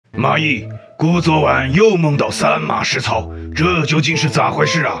马懿，孤昨晚又梦到3马食草，这究竟是咋回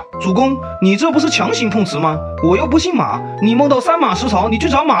事啊？主公，你这不是强行碰瓷吗？我又不姓马，你梦到3马食草，你去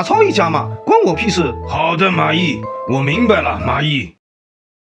找马超一家嘛，关我屁事。好的，马懿，我明白了，马懿。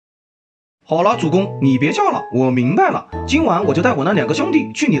好了，主公，你别叫了，我明白了。今晚我就带我那2个兄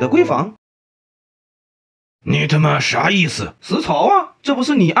弟去你的闺房。你他妈啥意思？食草啊，这不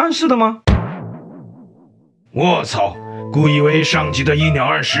是你暗示的吗？我操！故以为上集的1鸟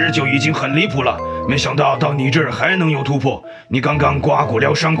20就已经很离谱了，没想到到你这儿还能有突破。你刚刚刮过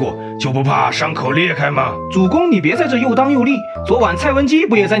疗伤过，就不怕伤口裂开吗？主公，你别在这又当又立。昨晚蔡文姬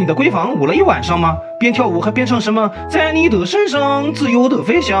不也在你的闺房舞了一晚上吗？边跳舞还边唱什么在你的身上自由的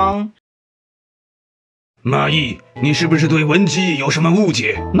飞翔。马懿，你是不是对文姬有什么误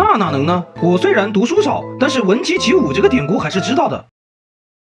解？那哪能呢？我虽然读书少，但是文姬起舞这个典故还是知道的。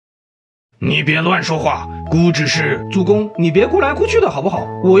你别乱说话，姑只是……主公，你别哭来哭去的好不好？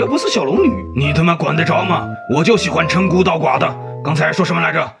我又不是小龙女。你他妈管得着吗？我就喜欢称孤道寡的。刚才说什么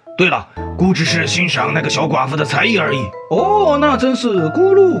来着？对了，姑只是欣赏那个小寡妇的才艺而已。哦，那真是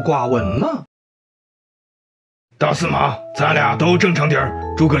孤陋寡闻了。大司马，咱俩都正常点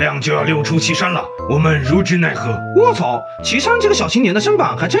儿，诸葛亮就要溜出岐山了，我们如之奈何？我操，岐山这个小青年的身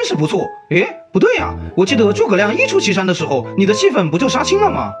板还真是不错。诶，不对呀，我记得诸葛亮一出岐山的时候，你的戏份不就杀青了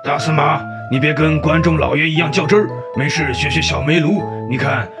吗？大司马，你别跟观众老爷一样较真儿，没事学学小煤炉。你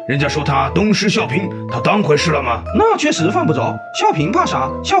看人家说他东施效颦，他当回事了吗？那确实犯不着，笑贫怕啥？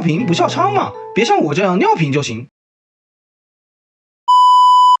笑贫不笑娼嘛，别像我这样尿频就行。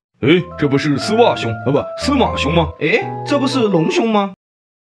哎，这不是丝袜兄不司马兄吗？哎，这不是龙兄吗？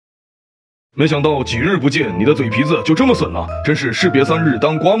没想到几日不见，你的嘴皮子就这么损了，真是士别3日，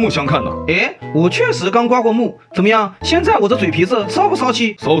当刮目相看呢。哎，我确实刚刮过目，怎么样？现在我的嘴皮子骚不骚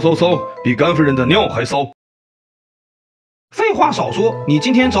气？骚，比甘夫人的尿还骚。废话少说，你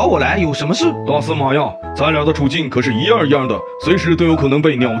今天找我来有什么事？大司马呀，咱俩的处境可是一样一样的，随时都有可能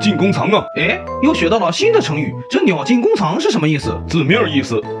被鸟尽弓藏啊！哎，又学到了新的成语，这鸟尽弓藏是什么意思？字面意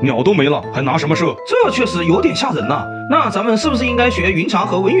思，鸟都没了，还拿什么射？这确实有点吓人呐。那咱们是不是应该学云长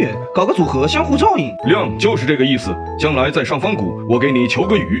和文远，搞个组合相互照应？亮就是这个意思。将来在上方谷，我给你求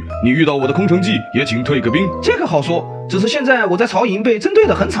个雨，你遇到我的空城计，也请退个兵。这个好说，只是现在我在曹营被针对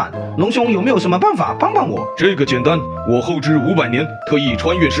得很惨，龙兄有没有什么办法帮帮我？这个简单，我后知500年，特意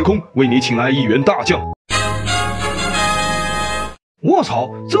穿越时空，为你请来一员大将。卧槽，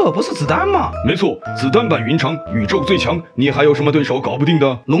这不是子丹吗？没错，子丹版云长，宇宙最强，你还有什么对手搞不定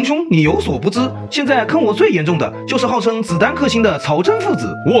的？龙兄，你有所不知，现在坑我最严重的就是号称子丹克星的曹真父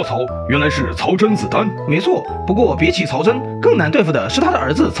子。卧槽，原来是曹真子丹。没错，不过比起曹真，更难对付的是他的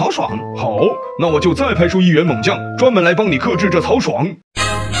儿子曹爽。好，那我就再派出一员猛将，专门来帮你克制这曹爽。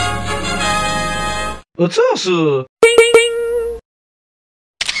这是